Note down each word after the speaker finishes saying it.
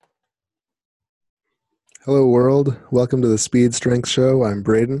Hello, world. Welcome to the Speed Strength Show. I'm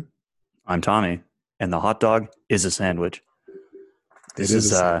Braden. I'm Tommy, and the hot dog is a sandwich. It This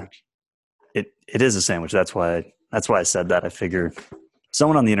is a is sandwich. it is a sandwich. That's why I said that. I figure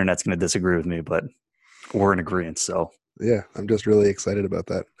someone on the internet's going to disagree with me, but we're in agreement. So Yeah, I'm just really excited about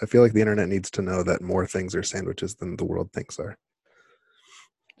that. I feel like the internet needs to know that more things are sandwiches than the world thinks are.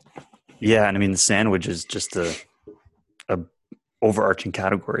 yeah, and I mean the sandwich is just a overarching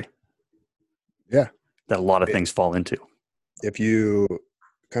category Yeah. that a lot I of mean, things fall into. if you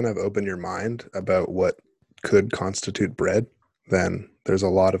kind of open your mind about what could constitute bread, then there's a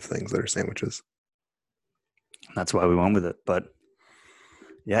lot of things that are sandwiches. That's why we went with it. But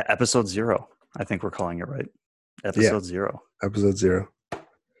yeah, episode 0. I think we're calling it right. Yeah, Episode 0 episode 0.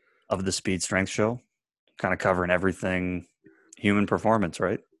 of the Speed Strength Show, kind of covering everything human performance,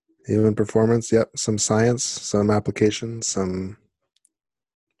 right? Human performance. Yep. Some science, some application, some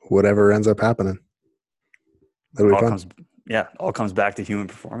whatever ends up happening. That'll be All fun. comes all comes back to human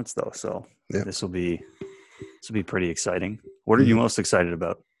performance though. So Yeah. this will be pretty exciting. What are you Mhm. most excited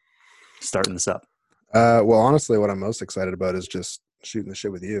about starting this up? Well, honestly, what I'm most excited about is just shooting the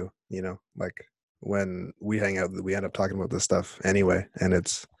shit with you. Like when we hang out, we end up talking about this stuff anyway, and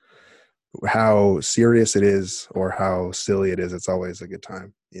it's how serious it is or how silly it is. It's always a good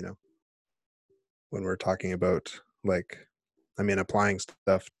time, when we're talking about applying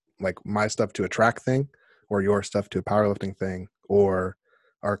stuff like my stuff to a track thing, or your stuff to a powerlifting thing, or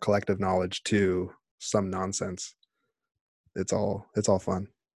our collective knowledge to some nonsense. It's all fun.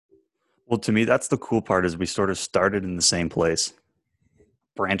 Well, to me, that's the cool part is we sort of started in the same place,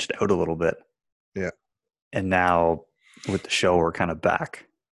 branched out a little bit, Yeah. and now with the show, we're kind of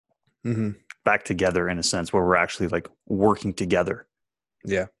Hmm. back together in a sense where we're actually like working together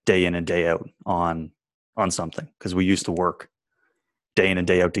Yeah. day in and day out on something because we used to work day in and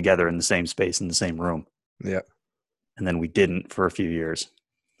day out together in the same space in the same room, Yeah. and then we didn't for a few years,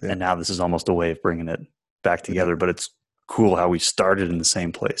 Yeah. and now this is almost a way of bringing it back Yeah. together. But it's cool how we started in the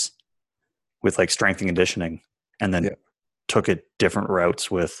same place with like strength and conditioning and then Yeah. took it different routes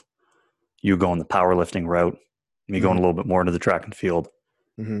with you going the powerlifting route, me going Hmm. a little bit more into the track and field,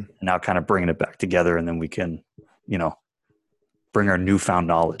 Hmm. and now kind of bringing it back together. And then we can, you know, bring our newfound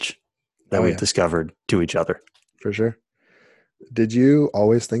knowledge that Oh we've yeah, discovered to each other. for sure. Did you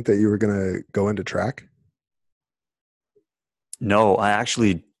always think that you were gonna go into track? No, I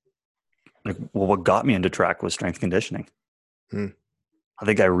actually, like, well, what got me into track was strength conditioning. Hmm. I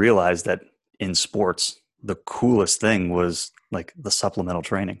think I realized that in sports, the coolest thing was like the supplemental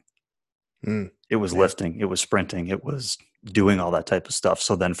training. Hmm. It was Yeah. lifting, it was sprinting, it was doing all that type of stuff.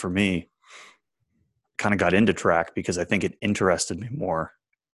 So then for me, kind of got into track because I think it interested me more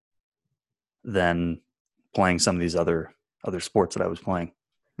than playing some of these other sports that I was playing.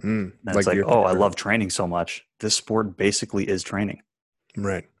 Hmm. Then it's Like like, your oh, I favorite, love training so much. This sport basically is training.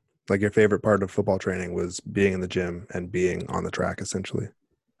 right? Like your favorite part of football training was being in the gym and being on the track, essentially.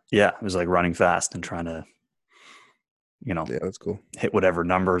 Yeah, it was like running fast and trying to, you know, Yeah, that's cool. hit whatever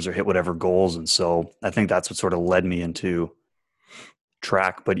numbers or hit whatever goals. And so I think that's what sort of led me into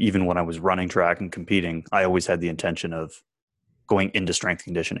track. But even when I was running track and competing, I always had the intention of going into strength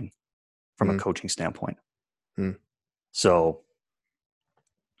conditioning from a Hmm. coaching standpoint. Hmm. So,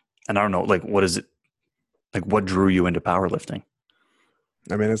 and I don't know, like, what is it? Like, what drew you into powerlifting?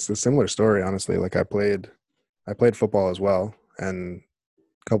 I mean, it's a similar story, honestly. Like I played football as well, and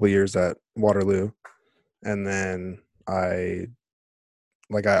a couple years at Waterloo, and then I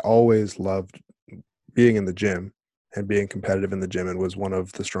always loved being in the gym and being competitive in the gym, and was one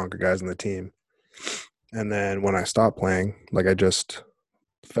of the stronger guys in the team. And then when I stopped playing, like I just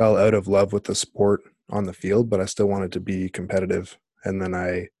fell out of love with the sport on the field, but I still wanted to be competitive. And then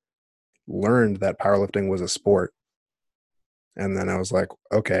I learned that powerlifting was a sport. And then I was like,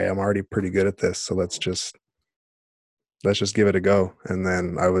 okay, I'm already pretty good at this, so let's just give it a go. And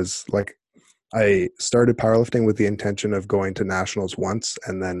then I started powerlifting with the intention of going to nationals once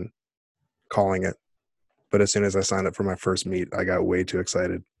and then calling it. But as soon as I signed up for my first meet, I got way too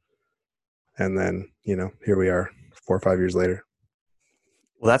excited. And then, here we are 4 or 5 years later.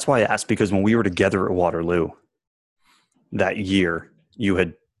 Well, that's why I asked because when we were together at Waterloo that year, you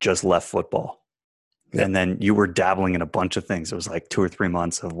had just left football. Yeah. And then you were dabbling in a bunch of things. It was like 2 or 3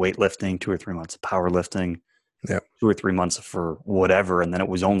 months of weightlifting, 2 or 3 months of powerlifting, Yeah. 2 or 3 months for whatever. And then it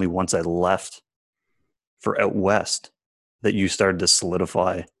was only once I left for out west that you started to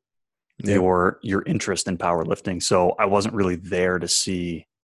solidify Yeah. your interest in powerlifting. So I wasn't really there to see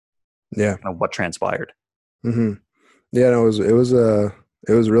Yeah. kind of what transpired. Hmm. Yeah, no, it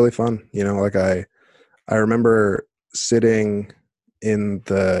was really fun. Like I remember sitting in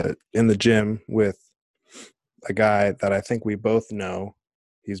the gym with a guy that I think we both know.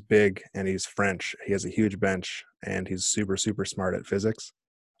 He's big and he's French. He has a huge bench and he's super, super smart at physics.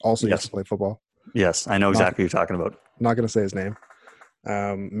 Also used to Yes. play football. Yes. I know Not exactly what you're talking about. not going to say his name.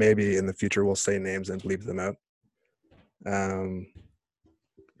 Maybe in the future we'll say names and bleep them out.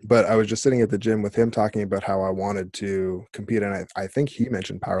 But I was just sitting at the gym with him talking about how I wanted to compete, and I think he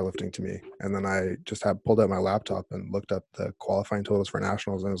mentioned powerlifting to me, and then I just had pulled out my laptop and looked up the qualifying totals for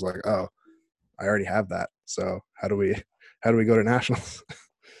nationals, and I was like, oh, I already have that. So how do we go to nationals?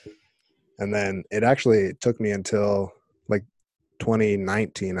 And then it actually took me until like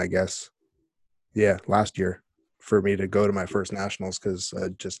 2019, I guess. Yeah, last year for me to go to my first nationals because I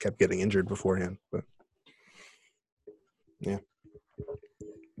just kept getting injured beforehand. But yeah.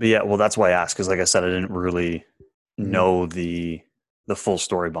 But yeah, well, that's why I asked, because like I said, I didn't really Mhm. know the full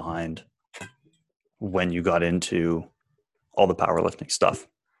story behind when you got into all the powerlifting stuff,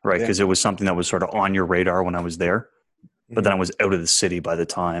 right? Yeah. Because it was something that was sort of on your radar when I was there, but then Mhm. I was out of the city by the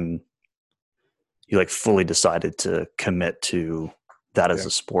time you like fully decided to commit to that as Yeah. a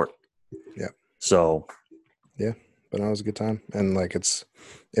sport. Yeah. So Yeah. But that was a good time. And like it's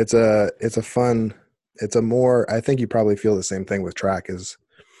a fun, it's a more, I think you probably feel the same thing with track is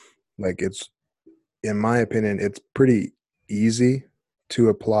like it's, in my opinion, it's pretty easy to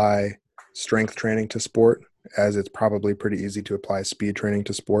apply strength training to sport, as it's probably pretty easy to apply speed training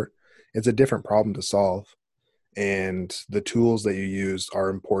to sport. It's a different problem to solve, and the tools that you use are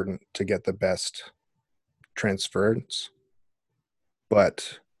important to get the best transference.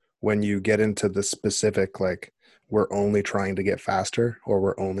 But when you get into the specific, like we're only trying to get faster or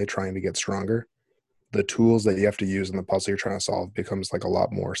we're only trying to get stronger, the tools that you have to use in the puzzle you're trying to solve becomes like a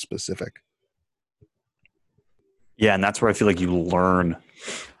lot more specific. yeah, and that's where I feel like you learn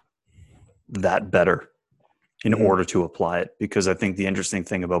that better in Hmm. order to apply it. Because I think the interesting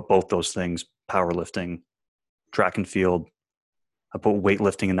thing about both those things, powerlifting, track and field, I put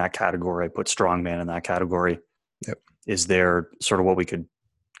weightlifting in that category, I put strongman in that category, Yep. is they're sort of what we could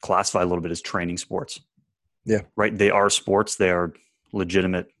classify a little bit as training sports, Yeah. right? They are sports, they are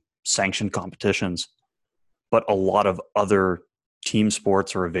legitimate sanctioned competitions, but a lot of other team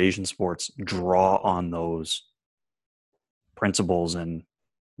sports or evasion sports draw on those principles and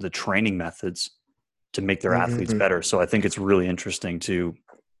the training methods to make their athletes Hmm. better. So I think it's really interesting to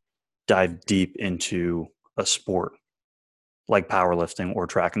dive deep into a sport like powerlifting or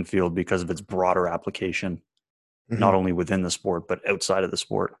track and field because of its broader application, Hmm. not only within the sport, but outside of the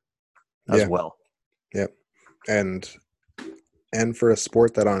sport as Yeah. well. Yep. And for a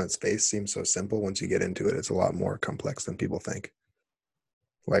sport that on its face seems so simple, once you get into it, it's a lot more complex than people think.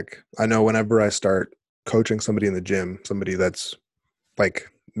 Like I know whenever I start coaching somebody in the gym, somebody that's like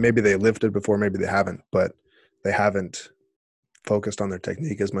maybe they lifted before, maybe they haven't, but they haven't focused on their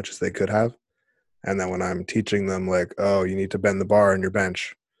technique as much as they could have. And then when I'm teaching them like, oh, you need to bend the bar in your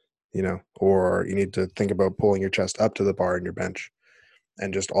bench, or you need to think about pulling your chest up to the bar in your bench,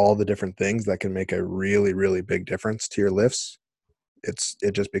 and just all the different things that can make a really, really big difference to your lifts,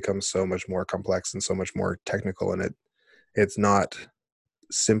 it just becomes so much more complex and so much more technical, and it's not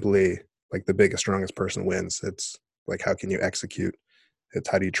simply like the biggest strongest person wins. It's like how can you execute, it's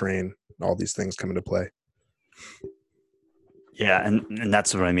how do you train, all these things come into play. Yeah, and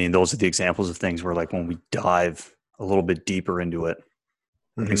that's what I mean. Those are the examples of things where like when we dive a little bit deeper into it,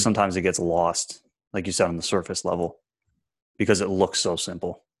 I think Hmm. sometimes it gets lost, like you said, on the surface level because it looks so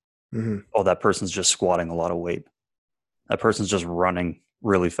simple. Hmm. Oh, that person's just squatting a lot of weight. That person's just running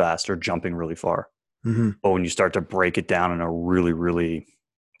really fast or jumping really far. Hmm. But when you start to break it down in a really, really,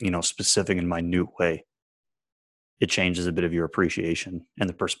 specific and minute way, it changes a bit of your appreciation and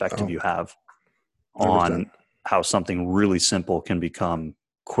the perspective Oh, you have 100%. on how something really simple can become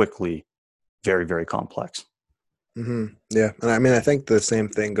quickly very, very complex. Hmm. Yeah, and I mean I think the same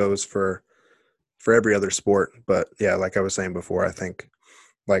thing goes for every other sport, but yeah, like I was saying before, I think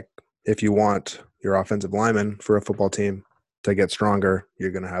like if you want your offensive lineman for a football team to get stronger,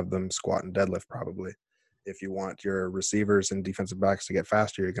 you're going to have them squat and deadlift probably. If you want your receivers and defensive backs to get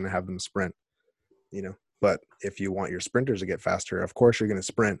faster, you're going to have them sprint, But if you want your sprinters to get faster, of course you're going to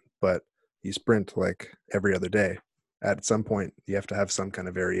sprint, but you sprint like every other day. At some point, you have to have some kind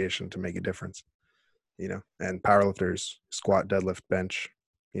of variation to make a difference. And powerlifters squat, deadlift, bench,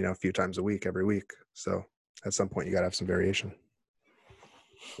 a few times a week, every week. So at some point, you got to have some variation.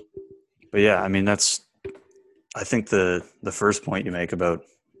 But yeah, I mean, I think the first point you make about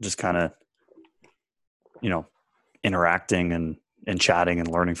just kind of, you know, interacting and chatting and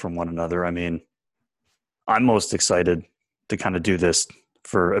learning from one another. I mean, I'm most excited to kind of do this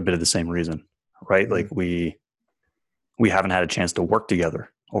for a bit of the same reason, right? Hmm. Like we haven't had a chance to work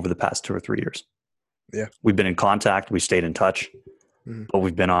together over the past 2 or 3 years. Yeah. We've been in contact, we stayed in touch, Mhm. but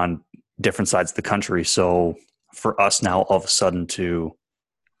we've been on different sides of the country. So for us now, all of a sudden, to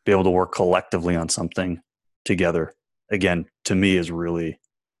be able to work collectively on something together, again, to me is really,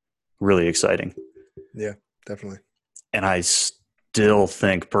 really exciting. Yeah, definitely. And I still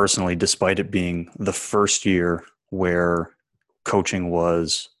think personally, despite it being the first year where coaching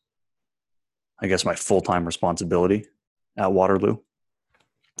was, I guess, my full-time responsibility at Waterloo,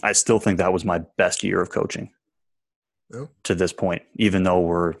 I still think that was my best year of coaching Oh, to this point, even though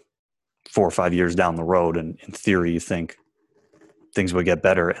we're 4 or 5 years down the road. And in theory, you think things would get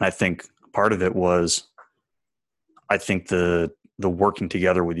better. And I think part of it was, I think the working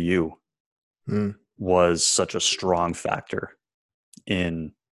together with you mm, was such a strong factor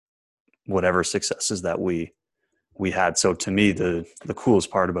in whatever successes that we had. So to me, the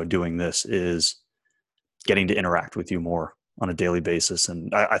coolest part about doing this is getting to interact with you more on a daily basis.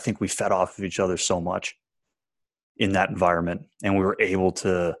 And I think we fed off of each other so much in that environment, and we were able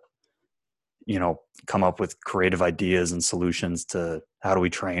to, come up with creative ideas and solutions to how do we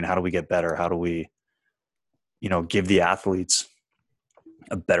train, how do we get better, how do we, give the athletes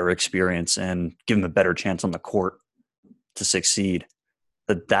a better experience and give them a better chance on the court to succeed.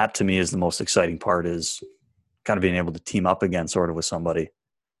 That to me is the most exciting part, is kind of being able to team up again sort of with somebody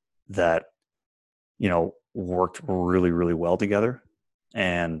that, worked really, really well together.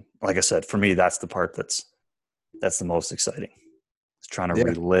 And like I said, for me, that's the part that's the most exciting. It's trying to yeah,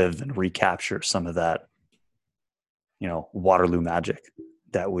 relive and recapture some of that, Waterloo magic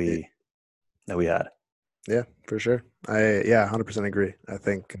that yeah, we had. yeah, for sure. 100% agree. I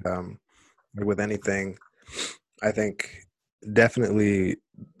think with anything, I think definitely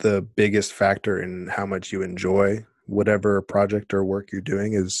the biggest factor in how much you enjoy whatever project or work you're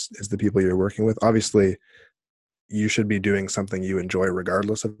doing is the people you're working with. Obviously, you should be doing something you enjoy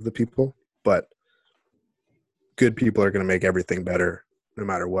regardless of the people, but good people are going to make everything better no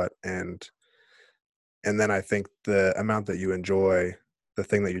matter what. And then I think the amount that you enjoy the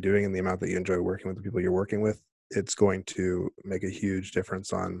thing that you're doing and the amount that you enjoy working with the people you're working with, it's going to make a huge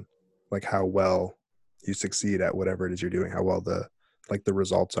difference on like how well you succeed at whatever it is you're doing, how well the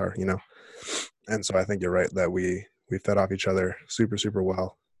results are, you know. And so I think you're right that we fed off each other super, super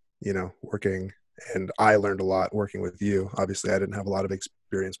well, working. And I learned a lot working with you. Obviously I didn't have a lot of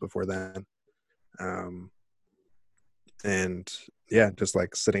experience before then. Um, and yeah, just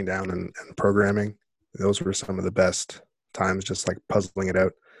like sitting down and programming, those were some of the best times, just like puzzling it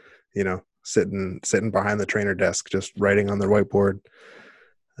out, sitting behind the trainer desk, just writing on the whiteboard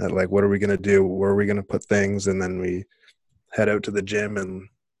at like, what are we going to do? Where are we going to put things? And then we head out to the gym and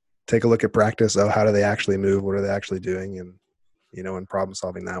take a look at practice. Oh, how do they actually move? What are they actually doing? And problem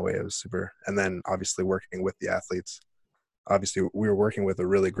solving that way, it was super. And then obviously working with the athletes, obviously we were working with a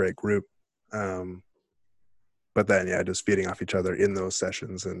really great group. But then, yeah, just feeding off each other in those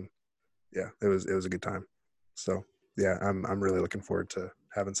sessions. And yeah, it was a good time. So yeah, I'm really looking forward to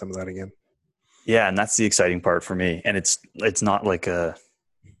having some of that again. Yeah, and that's the exciting part for me. And it's not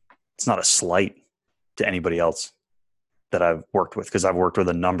it's not a slight to anybody else that I've worked with, because I've worked with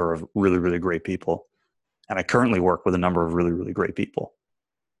a number of really, really great people. And I currently work with a number of really, really great people.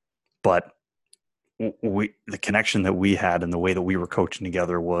 But the connection that we had and the way that we were coaching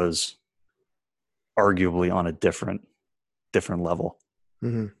together was arguably on a different level.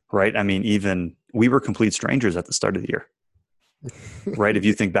 Mm-hmm. Right? I mean, even we were complete strangers at the start of the year. Right? If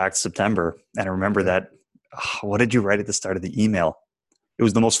you think back to September, and I remember that, what did you write at the start of the email? It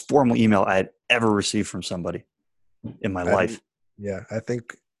was the most formal email I had ever received from somebody in my life. Yeah, I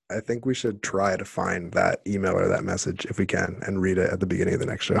think we should try to find that email or that message if we can and read it at the beginning of the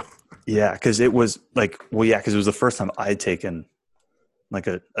next show. Yeah, because it was like, because it was the first time I had taken like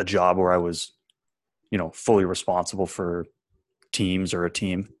a job where I was, fully responsible for teams or a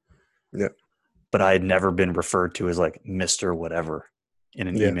team. Yeah. But I had never been referred to as like Mr. Whatever in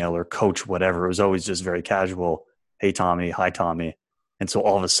an Yeah. email, or Coach Whatever. It was always just very casual. Hey, Tommy. Hi, Tommy. And so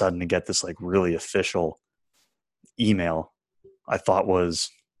all of a sudden to get this like really official email, I thought was,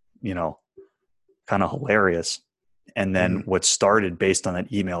 kind of hilarious. And then Mm-hmm. what started based on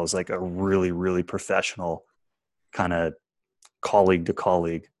that email is like a really, really professional kind of colleague to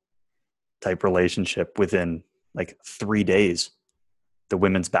colleague type relationship. Within like 3 days, the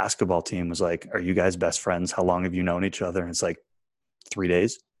women's basketball team was like, are you guys best friends? How long have you known each other? And it's like 3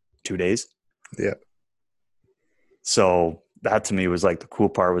 days, 2 days. Yeah. So that to me was like the cool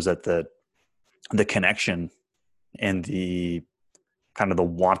part, was that the connection and the kind of the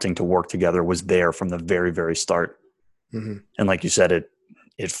wanting to work together was there from the very, very start. Mm-hmm. And like you said,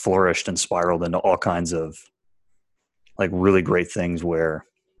 it flourished and spiraled into all kinds of like really great things where,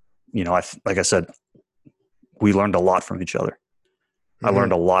 like I said, we learned a lot from each other. I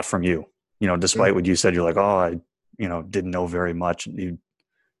learned a lot from you, despite what you said, you're like, oh, I, didn't know very much.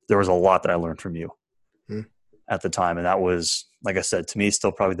 There was a lot that I learned from you at the time. And that was, like I said, to me,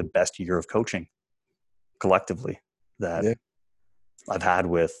 still probably the best year of coaching collectively that I've had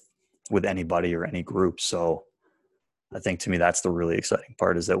with anybody or any group. So I think to me, that's the really exciting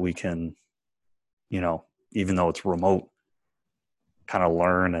part, is that we can, even though it's remote, kind of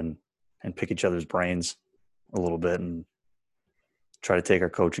learn and pick each other's brains a little bit and try to take our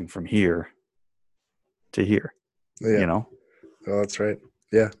coaching from here to here, Oh, that's right.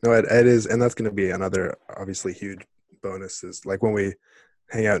 Yeah, no, it is. And that's going to be another obviously huge bonus, is like when we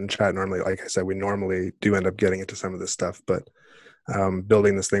hang out and chat normally, like I said, we normally do end up getting into some of this stuff, but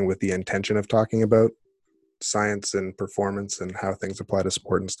building this thing with the intention of talking about science and performance and how things apply to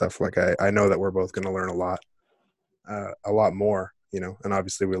sport and stuff. Like I know that we're both going to learn a lot more, and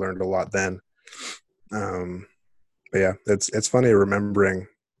obviously we learned a lot then. But yeah, it's funny remembering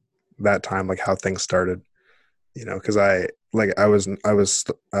that time, like how things started, because I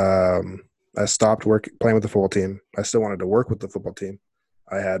stopped playing with the football team. I still wanted to work with the football team.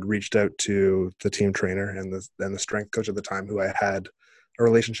 I had reached out to the team trainer and the strength coach at the time, who I had a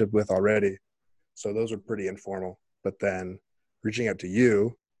relationship with already. So those were pretty informal. But then reaching out to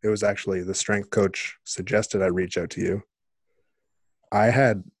you, it was actually the strength coach suggested I reach out to you. I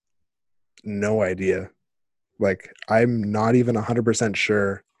had no idea. Like, I'm not even 100%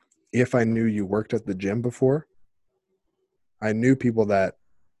 sure if I knew you worked at the gym before. I knew people that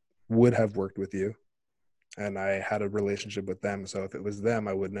would have worked with you, and I had a relationship with them. So if it was them,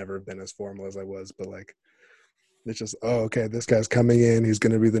 I would never have been as formal as I was. But like, it's just, oh, okay, this guy's coming in. He's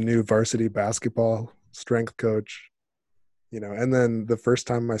going to be the new varsity basketball strength coach, And then the first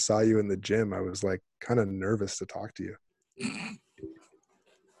time I saw you in the gym, I was like kind of nervous to talk to you.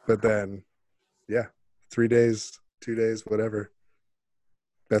 But then, yeah, 3 days, 2 days, whatever.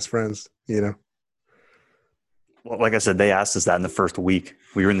 Best friends, Well, like I said, they asked us that in the first week.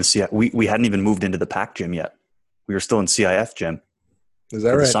 We were in the CIF. We hadn't even moved into the PAC gym yet. We were still in CIF gym Is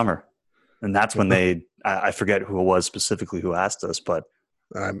that for right? the summer. And that's when I forget who it was specifically who asked us, but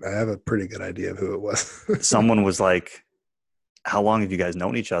I have a pretty good idea of who it was. someone was like, how long have you guys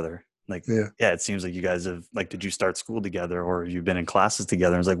known each other? Like, Yeah, it seems like you guys have, like, did you start school together or have you been in classes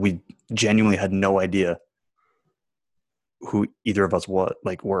together? And it's like, we genuinely had no idea who either of us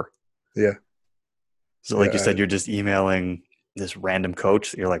were. Yeah. So like you said, you're just emailing this random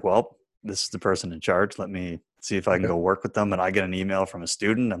coach. You're like, well, this is the person in charge. Let me see if I can go work with them. And I get an email from a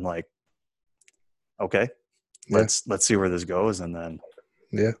student. I'm like, okay, let's see where this goes. And then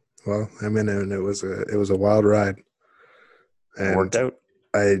well, I mean, and it was a wild ride. And it worked out.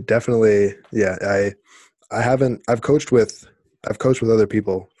 I definitely, I've coached with other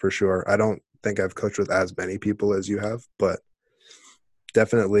people for sure. I don't think I've coached with as many people as you have, but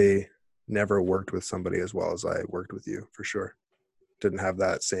definitely never worked with somebody as well as I worked with you, for sure. Didn't have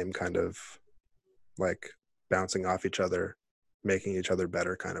that same kind of like bouncing off each other, making each other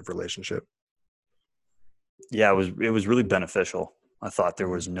better kind of relationship. Yeah, it was really beneficial. I thought there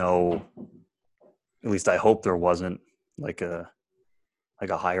was no, at least I hope there wasn't like a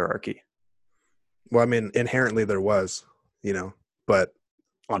hierarchy. Well, I mean, inherently there was, but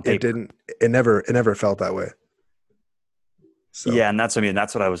on paper. it never felt that way. So yeah, and that's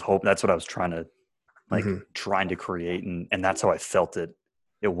what I was hoping. That's what I was trying to trying to create, and that's how I felt it.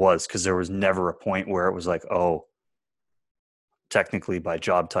 It was, because there was never a point where it was like, oh, technically by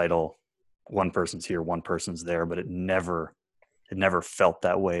job title, one person's here, one person's there, but it never felt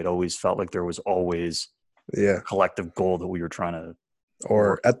that way. It always felt like there was always a collective goal that we were trying to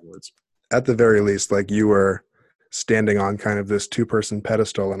work towards. At the very least, like you were standing on kind of this 2-person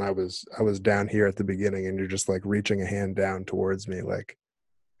pedestal, and I was down here at the beginning, and you're just like reaching a hand down towards me like,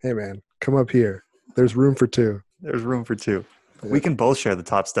 hey man, come up here. There's room for 2. There's room for 2. We can both share the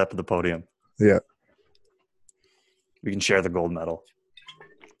top step of the podium. Yeah. We can share the gold medal.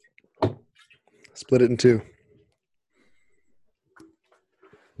 Split it in 2.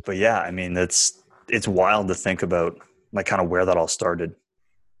 But yeah, I mean, it's wild to think about like kind of where that all started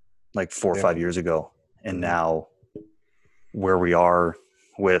like 4 or 5 years ago. And now where we are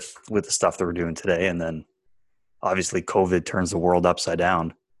with the stuff that we're doing today. And then obviously COVID turns the world upside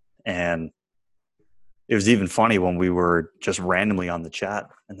down. And it was even funny when we were just randomly on the chat.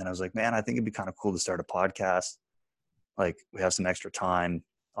 And then I was like, man, I think it'd be kind of cool to start a podcast. Like, we have some extra time,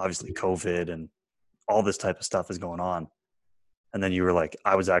 obviously COVID and all this type of stuff is going on. And then you were like,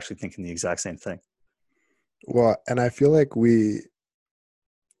 I was actually thinking the exact same thing. Well, and I feel like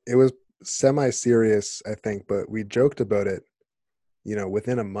it was semi-serious, I think, but we joked about it,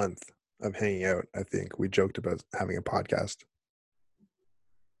 within a month of hanging out, I think we joked about having a podcast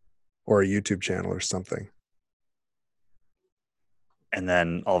or a YouTube channel or something. And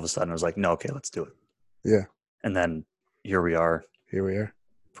then all of a sudden I was like, no, okay, let's do it. Yeah. And then here we are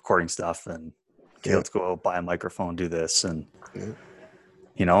recording stuff, and okay, let's go out, buy a microphone, do this. And,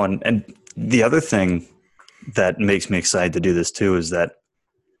 yeah. And the other thing that makes me excited to do this too is that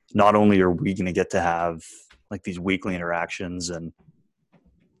not only are we going to get to have like these weekly interactions, and,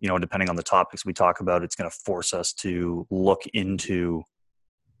 depending on the topics we talk about, it's going to force us to look into,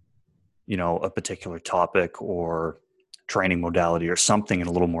 a particular topic or training modality or something in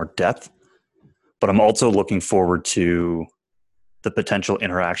a little more depth. But I'm also looking forward to the potential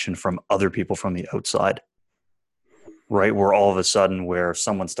interaction from other people from the outside, right? Where all of a sudden, where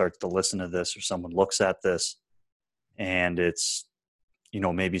someone starts to listen to this or someone looks at this and it's,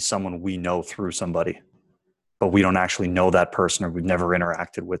 maybe someone we know through somebody, but we don't actually know that person or we've never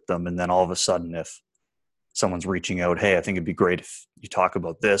interacted with them. And then all of a sudden, if someone's reaching out, hey, I think it'd be great if you talk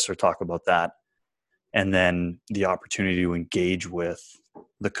about this or talk about that. And then the opportunity to engage with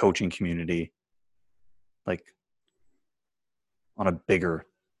the coaching community, like on a bigger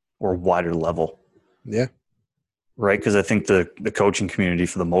or wider level. Yeah. Right. Because I think the coaching community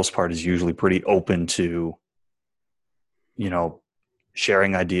for the most part is usually pretty open to,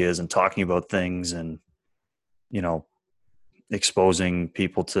 sharing ideas and talking about things and, exposing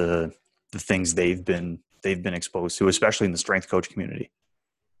people to the things they've been exposed to, especially in the strength coach community,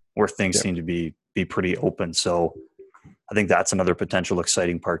 where things seem to be pretty open. So I think that's another potential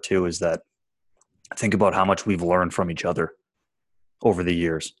exciting part too, is that think about how much we've learned from each other over the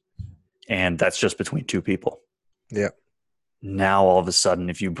years. And that's just between two people. Yeah. Now, all of a sudden,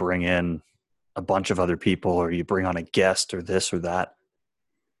 if you bring in a bunch of other people or you bring on a guest or this or that,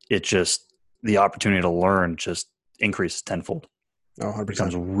 it just, the opportunity to learn just increases tenfold. Oh, 100%. It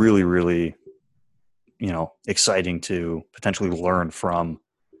becomes really, really, exciting to potentially learn from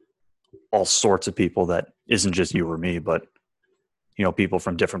all sorts of people that isn't just you or me, but, people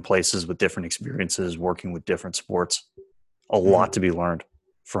from different places with different experiences, working with different sports. A lot to be learned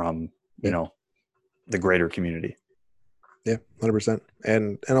from, the greater community. Yeah, 100%.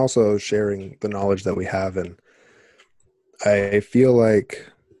 And also sharing the knowledge that we have. And I feel like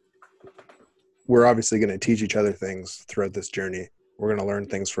we're obviously going to teach each other things throughout this journey. We're going to learn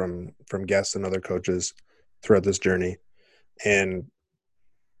things from guests and other coaches throughout this journey. And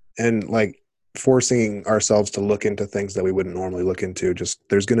like forcing ourselves to look into things that we wouldn't normally look into. Just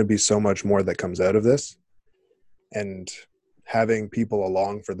there's going to be so much more that comes out of this. And having people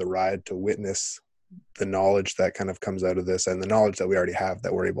along for the ride to witness the knowledge that kind of comes out of this and the knowledge that we already have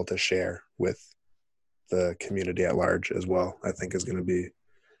that we're able to share with the community at large as well, I think is going to be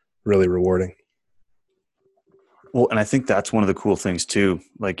really rewarding. Well, and I think that's one of the cool things too.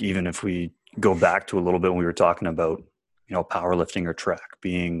 Like, even if we go back to a little bit when we were talking about, powerlifting or track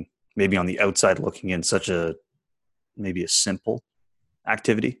being maybe on the outside looking in such maybe a simple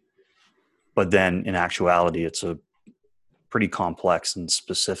activity, but then in actuality, it's a pretty complex and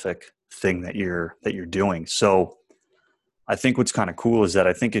specific thing that you're doing. So I think what's kind of cool is that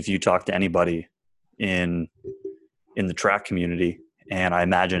I think if you talk to anybody in the track community, and I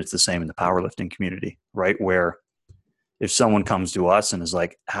imagine it's the same in the powerlifting community, right? Where if someone comes to us and is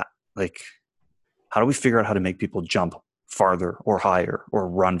like, how do we figure out how to make people jump farther or higher or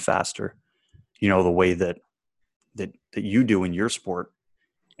run faster, the way that you do in your sport?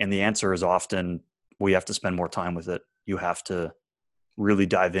 And the answer is often, we have to spend more time with it. You have to really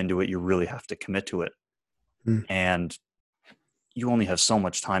dive into it. You really have to commit to it. And you only have so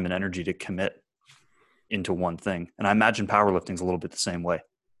much time and energy to commit into one thing. And I imagine powerlifting is a little bit the same way.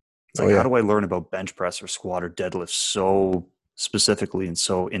 It's like, how do I learn about bench press or squat or deadlift so specifically and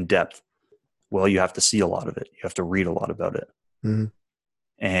so in depth? Well, you have to see a lot of it. You have to read a lot about it. Mm-hmm.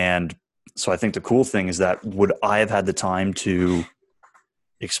 And so I think the cool thing is that, would I have had the time to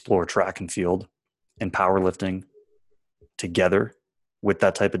explore track and field and powerlifting together with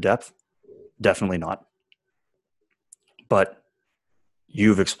that type of depth? Definitely not. But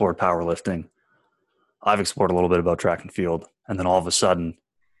you've explored powerlifting. I've explored a little bit about track and field. And then all of a sudden,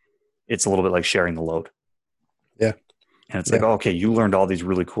 it's a little bit like sharing the load. Yeah. And it's like, okay, you learned all these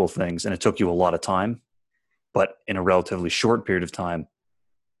really cool things and it took you a lot of time, but in a relatively short period of time,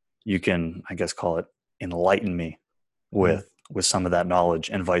 you can, I guess, call it enlighten me with some of that knowledge,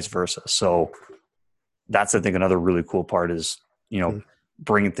 and vice versa. So that's, I think, another really cool part is,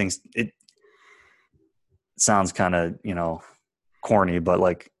 bringing things, it sounds kind of, corny, but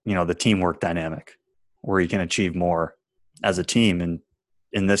like, the teamwork dynamic where you can achieve more as a team. And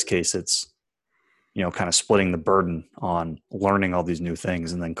in this case, it's kind of splitting the burden on learning all these new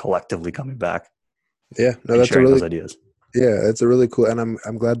things and then collectively coming back Yeah, no, and that's a sharing those really ideas. yeah, it's a really cool, and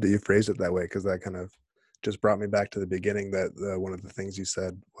I'm glad that you phrased it that way because that kind of just brought me back to the beginning. That one of the things you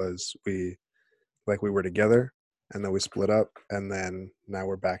said was we were together, and then we split up, and then now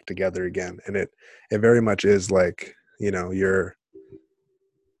we're back together again, and it very much is like you're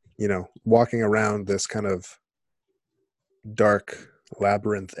walking around this kind of dark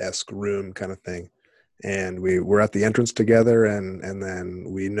labyrinth-esque room kind of thing, and we're at the entrance together, and then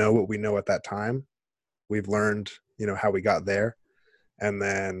we know what we know at that time. We've learned how we got there, and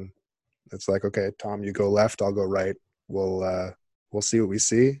then it's like, okay, Tom, you go left, I'll go right. We'll see what we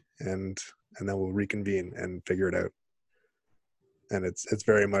see, and then we'll reconvene and figure it out. And it's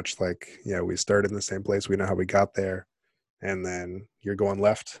very much like, we started in the same place, we know how we got there, and then you're going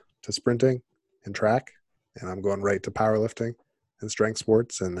left to sprinting and track, and I'm going right to powerlifting and strength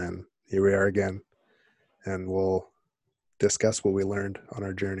sports, and then here we are again, and we'll discuss what we learned on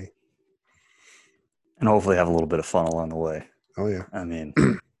our journey. And hopefully have a little bit of fun along the way. Oh yeah. I mean,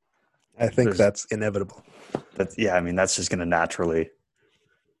 I think that's inevitable. That's just going to naturally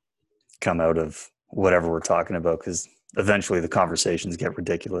come out of whatever we're talking about, because eventually the conversations get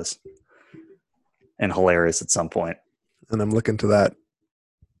ridiculous and hilarious at some point. And I'm looking forward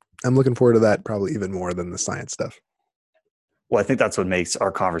to that probably even more than the science stuff. Well, I think that's what makes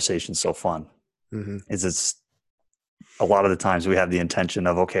our conversation so fun. Mm-hmm. Is it's a lot of the times we have the intention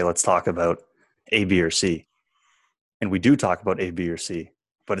of, okay, let's talk about A, B, or C. And we do talk about A, B, or C,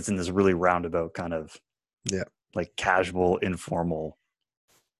 but it's in this really roundabout kind of like casual, informal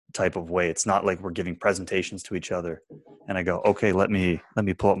type of way. It's not like we're giving presentations to each other and I go, okay, let me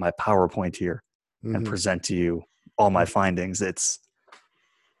pull up my PowerPoint here and present to you all my findings. It's,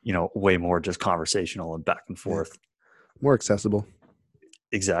 way more just conversational and back and forth. More accessible.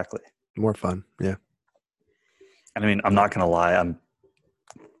 Exactly. More fun. Yeah. And I mean, I'm not going to lie.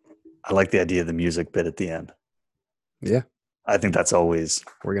 I like the idea of the music bit at the end. Yeah. I think that's always.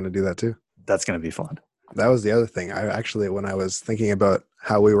 We're going to do that too. That's going to be fun. That was the other thing. I actually, when I was thinking about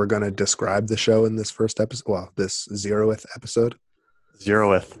how we were going to describe the show in this first episode, this 0th episode.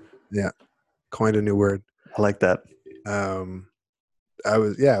 0th. Yeah. Coined a new word. I like that. I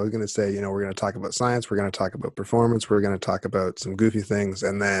was going to say, we're going to talk about science. We're going to talk about performance. We're going to talk about some goofy things.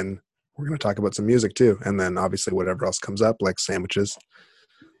 And then we're going to talk about some music too. And then obviously whatever else comes up, like sandwiches.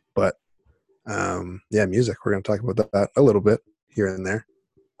 But music. We're going to talk about that a little bit here and there.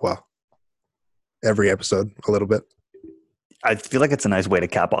 Well, every episode a little bit. I feel like it's a nice way to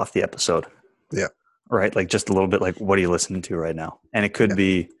cap off the episode. Yeah. Right? Like just a little bit like, what are you listening to right now? And it could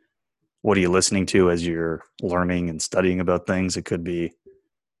be, what are you listening to as you're learning and studying about things? It could be,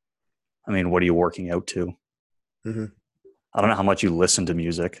 what are you working out to? Mm-hmm. I don't know how much you listen to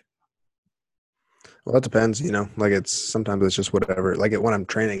music. Well, it depends, sometimes it's just whatever. Like when I'm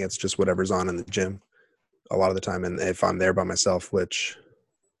training, it's just whatever's on in the gym a lot of the time. And if I'm there by myself, which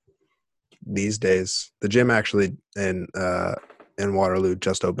these days, the gym actually in Waterloo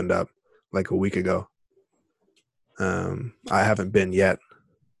just opened up like a week ago. I haven't been yet.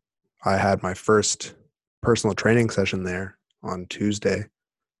 I had my first personal training session there on Tuesday,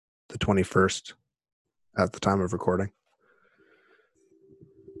 the 21st, at the time of recording.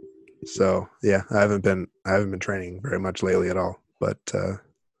 So yeah, I haven't been training very much lately at all. But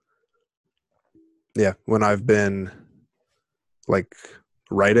when I've been like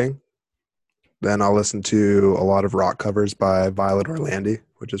writing, then I'll listen to a lot of rock covers by Violet Orlandi,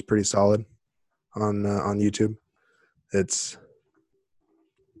 which is pretty solid on YouTube. It's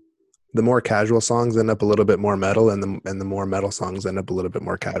the more casual songs end up a little bit more metal, and the more metal songs end up a little bit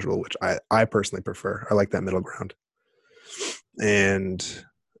more casual, which I personally prefer. I like that middle ground. And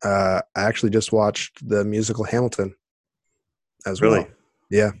I actually just watched the musical Hamilton as well. Really?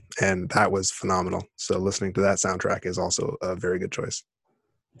 Yeah, and that was phenomenal. So listening to that soundtrack is also a very good choice.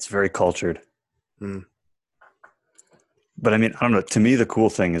 It's very cultured. Mm. But I don't know. To me, the cool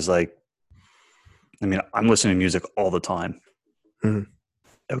thing is I'm listening to music all the time. Mm-hmm.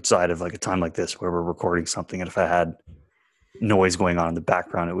 Outside of like a time like this where we're recording something, and if I had noise going on in the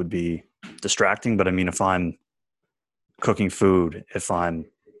background, it would be distracting. But if I'm cooking food, if I'm,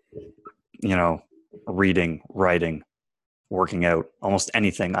 reading, writing, working out, almost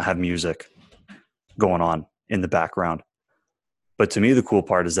anything, I have music going on in the background. But to me, the cool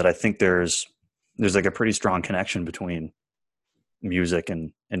part is that I think there's like a pretty strong connection between music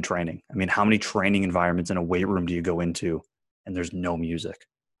and training. How many training environments in a weight room do you go into and there's no music?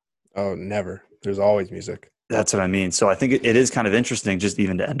 Oh, never. There's always music. That's what I mean. So I think it is kind of interesting just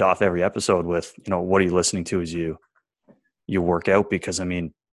even to end off every episode with, what are you listening to as you work out? Because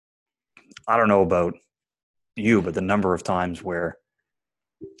I don't know about you, but the number of times where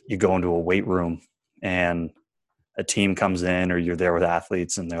you go into a weight room and a team comes in, or you're there with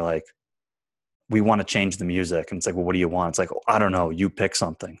athletes and they're like, we want to change the music. And it's like, well, what do you want? It's like, oh, I don't know. You pick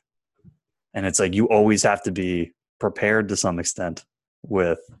something. And it's like, you always have to be prepared to some extent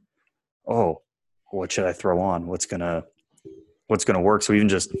with, oh, what should I throw on? What's going to work? So even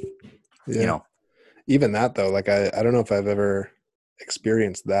just, you know, even that though, like I don't know if I've ever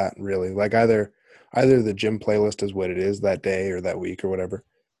experienced that really. Like either the gym playlist is what it is that day or that week or whatever.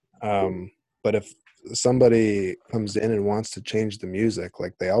 But if somebody comes in and wants to change the music,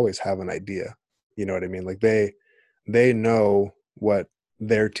 like they always have an idea. You know what I mean? Like they know what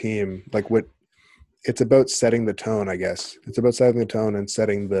their team, like what it's about, setting the tone, I guess. It's about setting the tone and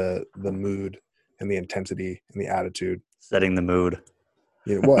setting the mood and the intensity and the attitude. Setting the mood.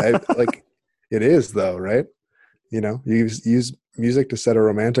 You know, well, like it is though, right? You know, you use music to set a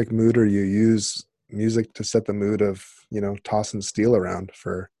romantic mood, or you use music to set the mood of, you know, tossing steel around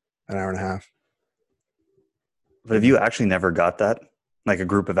for an hour and a half. But have you actually never got that? Like a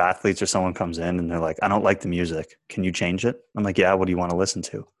group of athletes or someone comes in and they're like, I don't like the music. Can you change it? I'm like, yeah, what do you want to listen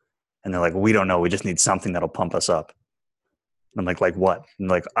to? And they're like, we don't know. We just need something that'll pump us up. And I'm like what? And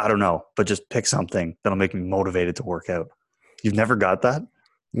like, I don't know, but just pick something that'll make me motivated to work out. You've never got that?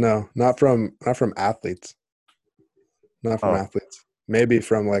 No, not from athletes. Not from Oh, athletes. Maybe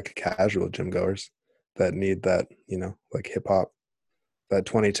from like casual gym goers that need that, you know, like hip hop, that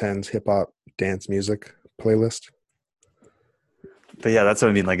 2010s hip hop dance music playlist. but yeah, that's what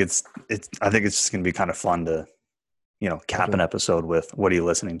I mean. Like it's, I think it's just going to be kind of fun to, you know, cap an Definitely. episode with, what are you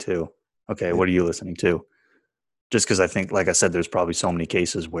listening to? Okay. Yeah, What are you listening to? Just because I think, like I said, there's probably so many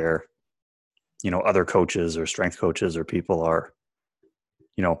cases where, you know, other coaches or strength coaches or people are,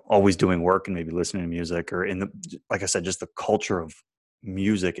 you know, always doing work and maybe listening to music, or in the, like I said, just the culture of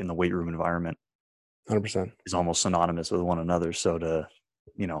music in the weight room environment 100%. is almost synonymous with one another. So to,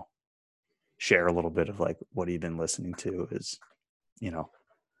 you know, share a little bit of like what you've been listening to is, you know,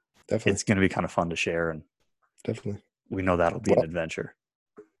 Definitely. it's going to be kind of fun to share. And Definitely. we know that'll be an Well, adventure.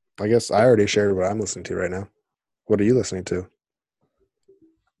 I guess I already shared what I'm listening to right now. What are you listening to?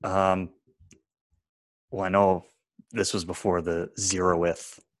 Um, well, I know this was before the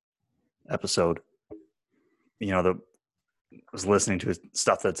Zeroth episode. You know, I was listening to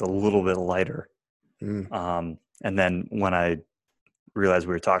stuff that's a little bit lighter. Mm, And then when I realized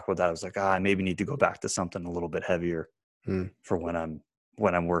we were talking about that, I was like, I maybe need to go back to something a little bit heavier mm. for when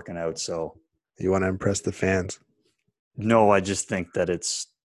I'm working out. So You want to impress the fans. no, I just think that it's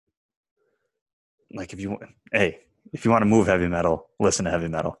like, if you want to move heavy metal, listen to heavy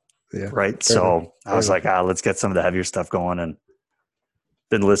metal. Yeah. Right. Fair enough. So I was like, let's get some of the heavier stuff going, and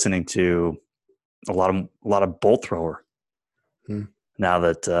been listening to a lot of Bolt Thrower Hmm. now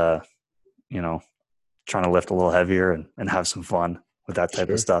that, you know, trying to lift a little heavier and have some fun with that type of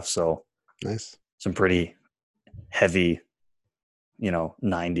Sure. stuff. So Nice. some pretty heavy, you know,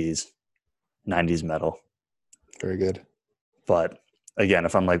 90s metal. Very good. But again,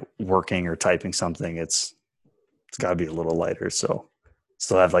 if I'm like working or typing something, it's got to be a little lighter. So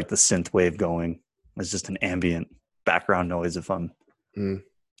still have like the synth wave going. It's just an ambient background noise if I'm, Mm.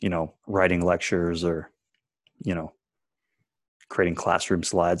 you know, writing lectures or, you know, creating classroom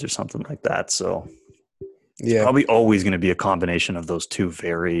slides or something like that. So it's Yeah. probably always going to be a combination of those two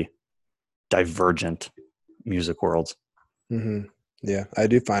very divergent music worlds. Mm-hmm. Yeah. I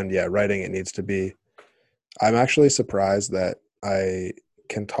do find, writing, it needs to be. I'm actually surprised that I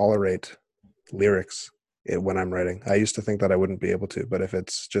can tolerate lyrics when I'm writing. I used to think that I wouldn't be able to, but if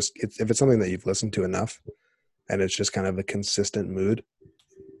it's something that you've listened to enough and it's just kind of a consistent mood,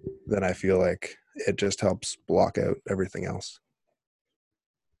 then I feel like it just helps block out everything else.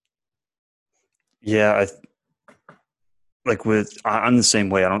 Yeah. I'm the same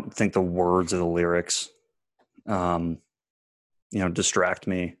way. I don't think the words or the lyrics, you know, distract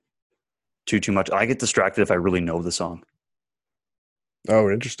me too much. I get distracted if I really know the song. Oh,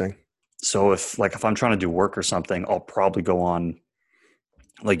 interesting. So if I'm trying to do work or something, I'll probably go on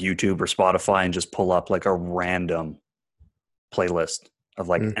like YouTube or Spotify and just pull up like a random playlist of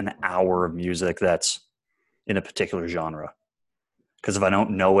like Mm, an hour of music that's in a particular genre. Because if I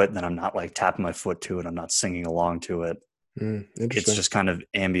don't know it, then I'm not like tapping my foot to it. I'm not singing along to it. It's interesting. just kind of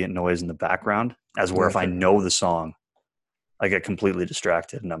ambient noise in the background. As where Yeah, if I fair. know the song, I get completely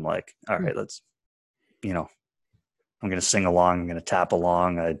distracted and I'm like, all Hmm. right, let's, you know, I'm going to sing along. I'm going to tap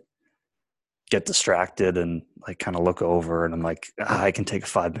along. I get distracted and like kind of look over and I'm like, I can take a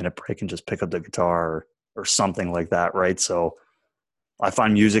 5-minute break and just pick up the guitar or something like that. Right. So I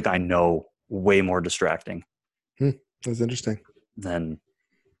find music I know way more distracting Hmm. That's interesting. than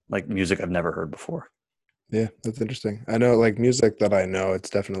like music I've never heard before. Yeah, that's interesting. I know, like music that I know, it's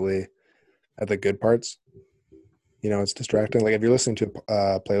definitely at the good parts. It's distracting. Like if you're listening to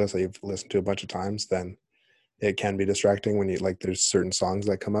a playlist that you've listened to a bunch of times, then it can be distracting when you like there's certain songs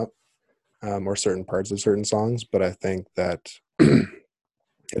that come up, or certain parts of certain songs. But I think that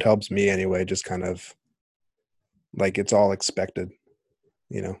it helps me anyway, just kind of like it's all expected,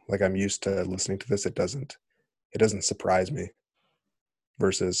 like I'm used to listening to this. It doesn't surprise me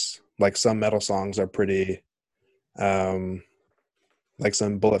versus like some metal songs are pretty, um, like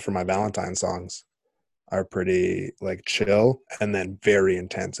some Bullet for My Valentine songs are pretty like chill and then very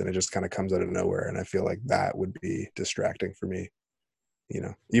intense, and it just kind of comes out of nowhere. And I feel like that would be distracting for me,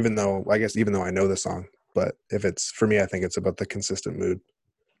 even though I know the song, but if it's for me, I think it's about the consistent mood,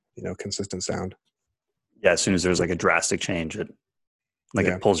 consistent sound. Yeah, as soon as there's like a drastic change, Yeah.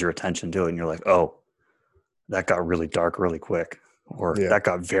 it pulls your attention to it, and you're like, oh, that got really dark really quick, or Yeah. that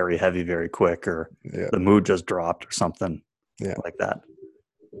got very heavy very quick, or Yeah. the mood just dropped or something like that.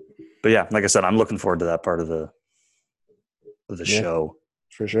 But yeah, like I said, I'm looking forward to that part of the Yeah, show.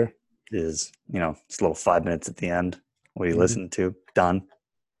 for sure. Is it's a little 5 minutes at the end. What you Mhm. listen to, done,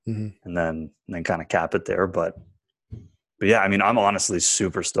 Mhm. and then kind of cap it there. But yeah, I mean, I'm honestly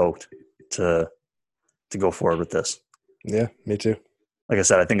super stoked to go forward with this. Yeah, me too. Like I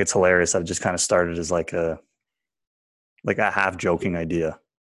said, I think it's hilarious that it just kind of started as like a half joking idea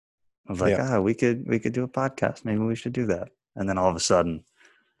of like, Yeah. we could do a podcast. Maybe we should do that. And then all of a sudden,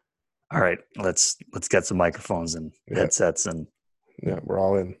 all right, let's get some microphones and Yeah. headsets and Yeah, we're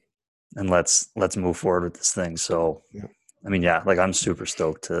all in. let's move forward with this thing. So, Yeah. I mean, yeah, like I'm super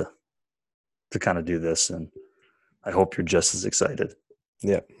stoked to kind of do this, and I hope you're just as excited.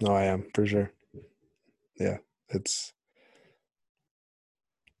 Yeah, no, I am for sure. Yeah, it's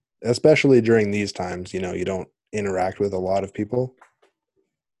especially during these times, you don't interact with a lot of people.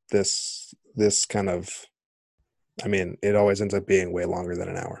 This kind of, I mean, it always ends up being way longer than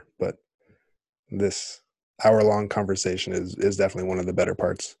an hour, but this hour-long conversation is definitely one of the better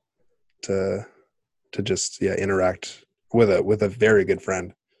parts to just interact with a very good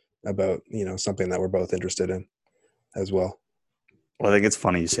friend about something that we're both interested in as well. Well, I think it's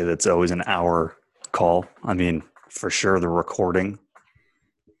funny you say that it's always an hour call. I mean, for sure, the recording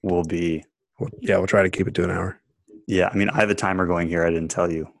will be. We'll try to keep it to an hour. Yeah, I mean, I have a timer going here. I didn't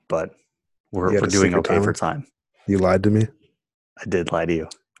tell you, but we're doing okay for time. You lied to me. I did lie to you,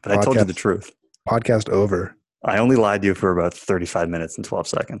 but I told you the truth. Podcast over. I only lied to you for about 35 minutes and 12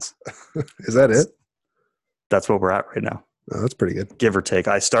 seconds. Is that it? That's what we're at right now. Oh, that's pretty good. Give or take.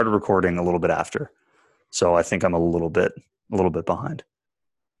 I started recording a little bit after, so I think I'm a little bit behind.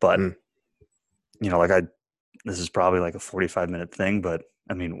 But this is probably like a 45-minute thing. But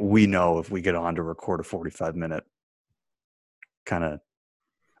I mean, we know if we get on to record a 45-minute kind of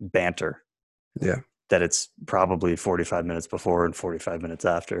banter, that it's probably 45 minutes before and 45 minutes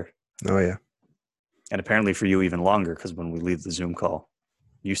after. Oh yeah. And apparently for you even longer, because when we leave the Zoom call,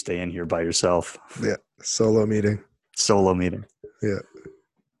 you stay in here by yourself. Yeah, solo meeting. Yeah.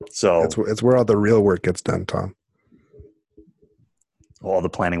 So it's where all the real work gets done, Tom. All the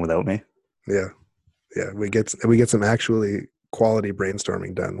planning without me. Yeah. We get some actually quality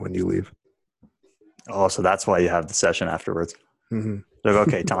brainstorming done when you leave. Oh, so that's why you have the session afterwards. Mm-hmm. Like,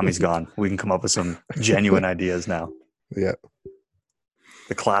 okay, Tommy's gone. We can come up with some genuine ideas now. Yeah.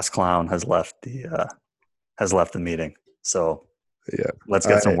 The class clown has left the meeting. So yeah, let's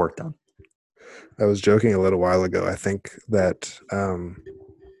get some work done. I was joking a little while ago. I think that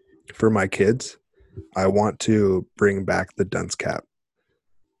for my kids, I want to bring back the dunce cap.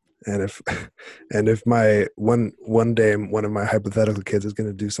 And if my one day one of my hypothetical kids is going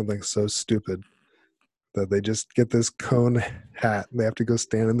to do something so stupid that they just get this cone hat and they have to go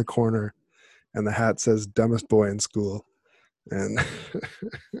stand in the corner and the hat says dumbest boy in school. And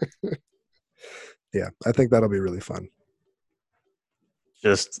yeah, I think that'll be really fun.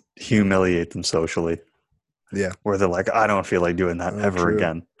 Just humiliate them socially. Yeah. Where they're like, I don't feel like doing that ever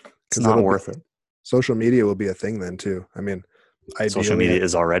again. It's not worth it. Social media will be a thing then too. I mean, social media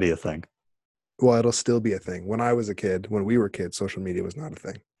is already a thing. Well, it'll still be a thing. When we were kids, social media was not a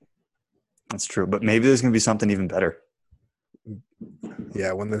thing. That's true. But maybe there's going to be something even better.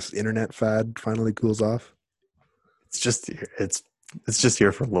 Yeah, when this internet fad finally cools off. It's just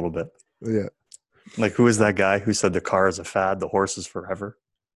here for a little bit. Yeah. Like, who is that guy who said the car is a fad, the horse is forever?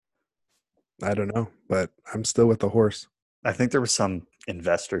 I don't know, but I'm still with the horse. I think there was some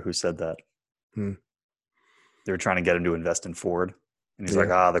investor who said that. They were trying to get him to invest in Ford. And he's like,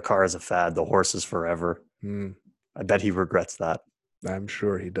 the car is a fad, the horse is forever. I bet he regrets that. I'm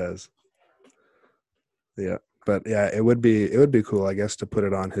sure he does. Yeah. But yeah, it would be cool, I guess, to put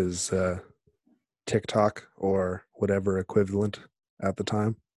it on his TikTok or whatever equivalent at the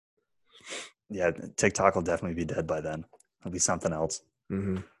time. Yeah, TikTok will definitely be dead by then. It'll be something else.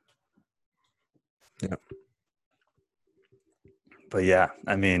 Hmm. Yeah. But yeah,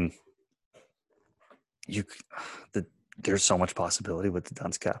 I mean, you the, there's so much possibility with the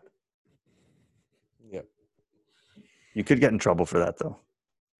dunce cap. Yeah. You could get in trouble for that though.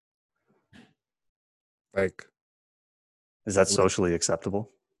 Like, Is that socially acceptable?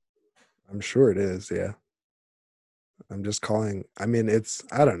 I'm sure it is. Yeah. I'm just calling. I mean,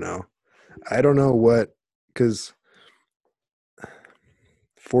 I don't know. I don't know what, because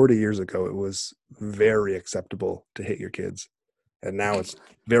 40 years ago, it was very acceptable to hit your kids. And now it's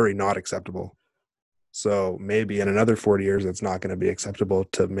very not acceptable. So maybe in another 40 years, it's not going to be acceptable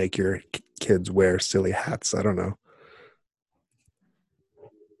to make your kids wear silly hats. I don't know.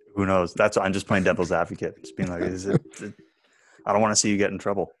 Who knows? I'm just playing devil's advocate. Just being like, I don't want to see you get in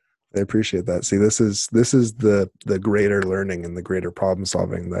trouble. I appreciate that. See, this is the greater learning and the greater problem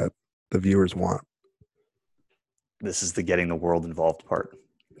solving that the viewers want. This is the getting the world involved part.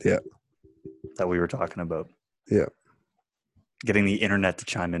 Yeah. That we were talking about. Yeah. Getting the internet to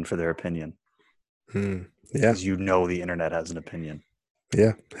chime in for their opinion. Yeah. Because the internet has an opinion.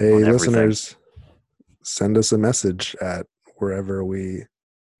 Yeah. Hey, listeners, send us a message at wherever we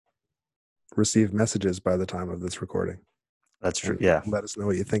receive messages by the time of this recording. That's true. And yeah. let us know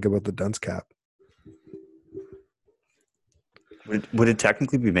what you think about the dunce cap. Would it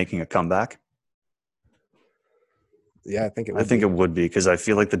technically be making a comeback? Yeah, I think it would. I think it would be, because I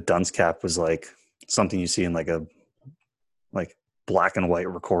feel like the dunce cap was like something you see in like a black and white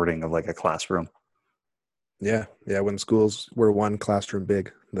recording of like a classroom. Yeah. Yeah. When schools were one classroom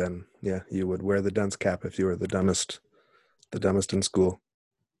big, then yeah, you would wear the dunce cap if you were the dumbest in school.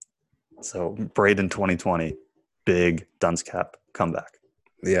 So Braden 2020, big dunce cap comeback.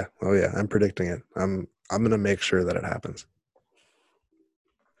 Yeah. Oh yeah. I'm predicting it. I'm gonna make sure that it happens.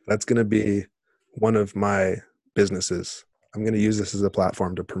 That's gonna be one of my businesses. I'm gonna use this as a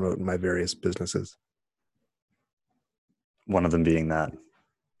platform to promote my various businesses. One of them being that.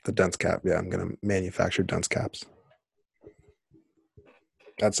 The dunce cap. Yeah, I'm gonna manufacture dunce caps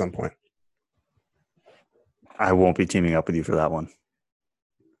at some point. I won't be teaming up with you for that one.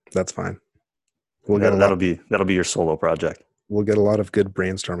 That's fine. That'll be your solo project. We'll get a lot of good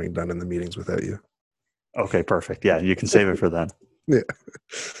brainstorming done in the meetings without you. Okay, perfect. Yeah, you can save it for then. Yeah.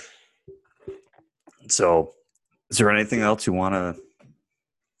 So, is there anything else you want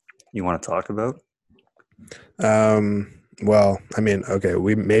to talk about? Well, I mean, okay,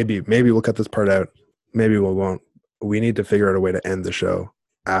 maybe we'll cut this part out. Maybe we won't. We need to figure out a way to end the show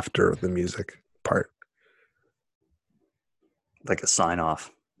after the music part. Like a sign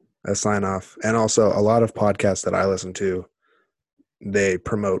off. A sign off. And also a lot of podcasts that I listen to, they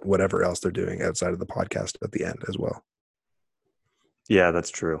promote whatever else they're doing outside of the podcast at the end as well. Yeah,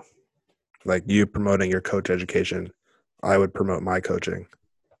 that's true. Like you promoting your coach education, I would promote my coaching.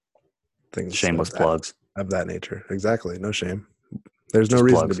 Things shameless plugs of that nature. Exactly. No shame. There's just no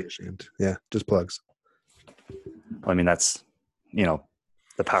reason plugs. to be ashamed. Yeah, just plugs. I mean, that's, the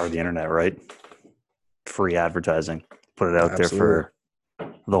power of the internet, right? Free advertising. Put it out there for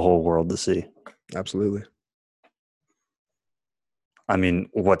the whole world to see. Absolutely. I mean,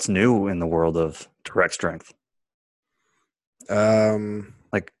 what's new in the world of direct strength?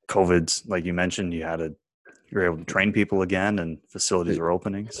 Like COVID's, like you mentioned, you were able to train people again and facilities are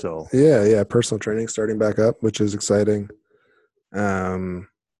opening. So yeah. Personal training starting back up, which is exciting.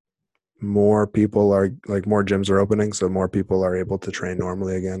 More people are more gyms are opening. So more people are able to train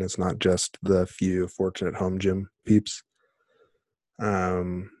normally again. It's not just the few fortunate home gym peeps.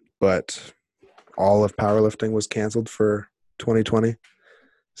 But all of powerlifting was canceled for 2020.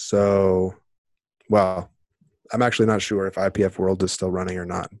 So, well, I'm actually not sure if IPF World is still running or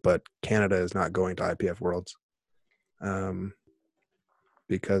not, but Canada is not going to IPF Worlds.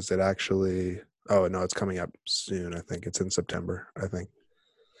 Because it actually, it's coming up soon. I think it's in September, I think.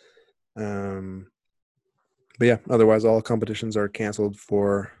 But yeah, otherwise all competitions are canceled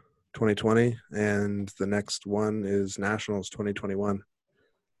for 2020 and the next one is Nationals 2021.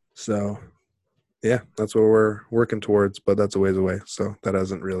 So yeah, that's what we're working towards, but that's a ways away. So that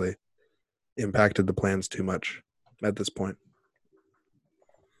hasn't really impacted the plans too much at this point.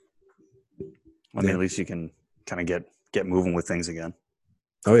 I mean, at least you can kind of get moving with things again.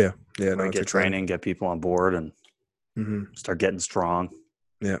 Oh yeah. Yeah. No, get training, get people on board and start getting strong.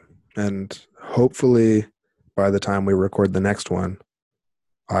 Yeah. And hopefully by the time we record the next one,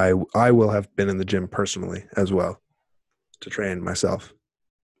 I will have been in the gym personally as well to train myself.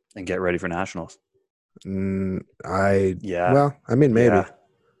 And get ready for Nationals. Yeah. Well, I mean, maybe. Yeah.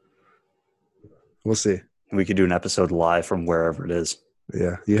 We'll see. We could do an episode live from wherever it is.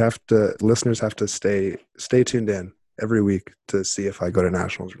 Yeah, listeners have to stay tuned in every week to see if I go to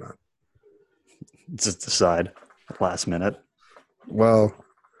nationals or not. Just decide last minute. Well,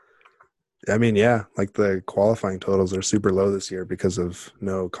 I mean, yeah, like the qualifying totals are super low this year because of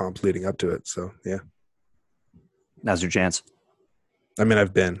no comps leading up to it. So yeah, Now's your chance. I mean,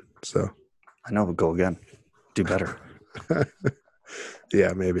 I've been, so I know, but go again. Do better.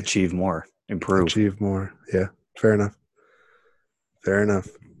 yeah, maybe Achieve more. Improve. achieve more. Yeah, fair enough. Fair enough.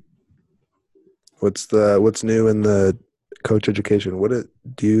 What's new in the coach education?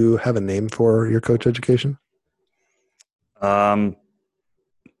 Do you have a name for your coach education?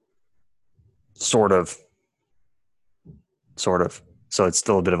 Sort of. So it's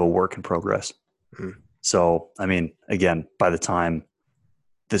still a bit of a work in progress. Mm. So, I mean, again, by the time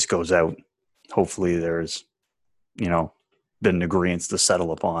this goes out, hopefully there's, been an agreement to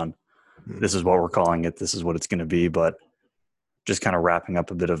settle upon. This is what we're calling it. This is what it's going to be. But just kind of wrapping up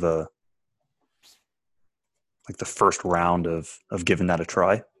a bit of the first round of giving that a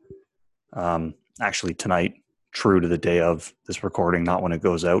try. Actually tonight, true to the day of this recording, not when it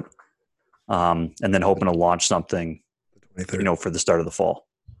goes out. And then hoping to launch something, for the start of the fall.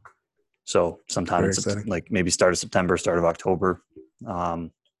 So sometime it's like maybe start of September, start of October.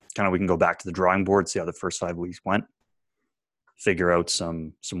 Kind of we can go back to the drawing board, see how the first 5 weeks went, figure out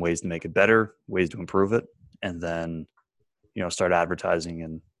some ways to make it better, ways to improve it, and then, start advertising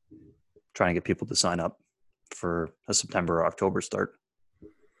and trying to get people to sign up for a September or October start.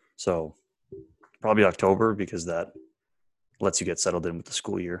 So probably October, because that lets you get settled in with the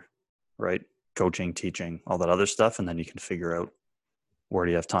school year, right? Coaching, teaching, all that other stuff. And then you can figure out where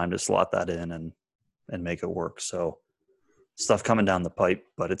do you have time to slot that in and make it work. So stuff coming down the pipe,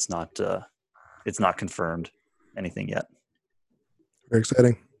 but it's not confirmed anything yet. Very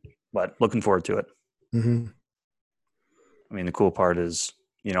exciting. But looking forward to it. Mm-hmm. I mean, the cool part is,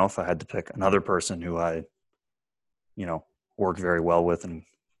 if I had to pick another person who I, work very well with and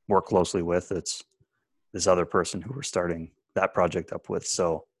work closely with, it's this other person who we're starting that project up with.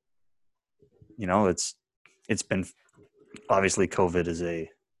 So, it's been, obviously COVID is a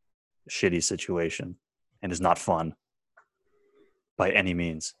shitty situation and is not fun by any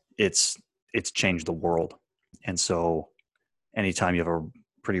means. It's changed the world. And so anytime you have a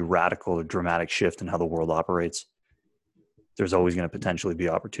pretty radical or dramatic shift in how the world operates, there's always going to potentially be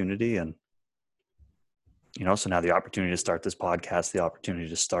opportunity. And, so now the opportunity to start this podcast, the opportunity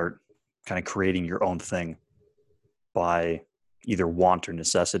to start kind of creating your own thing by either want or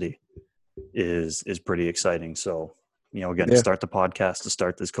necessity is pretty exciting. So, again, to start the podcast, to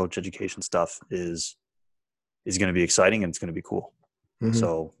start this coach education stuff is going to be exciting and it's going to be cool. Mm-hmm.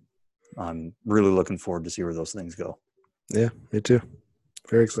 So I'm really looking forward to see where those things go. Yeah, me too.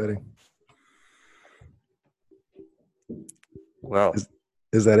 Very exciting. Well,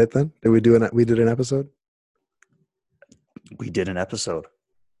 is that it then? We did an episode? We did an episode.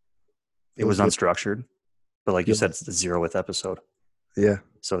 It was unstructured, but like you said, it's the 0th episode. Yeah.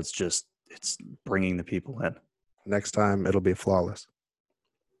 So it's bringing the people in. Next time it'll be flawless.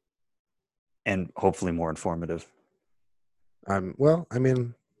 And hopefully more informative. Well, I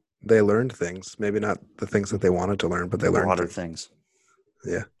mean, they learned things. Maybe not the things that they wanted to learn, but they learned broader things.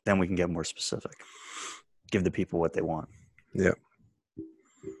 Yeah. Then we can get more specific. Give the people what they want. Yeah.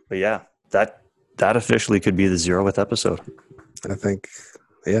 But yeah, that officially could be the 0th episode. I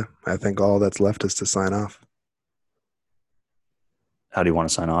think all that's left is to sign off. How do you want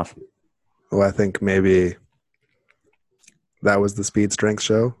to sign off? Well, I think maybe that was the Speed Strength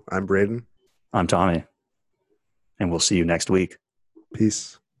Show. I'm Braden. I'm Tommy. And we'll see you next week.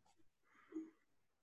 Peace.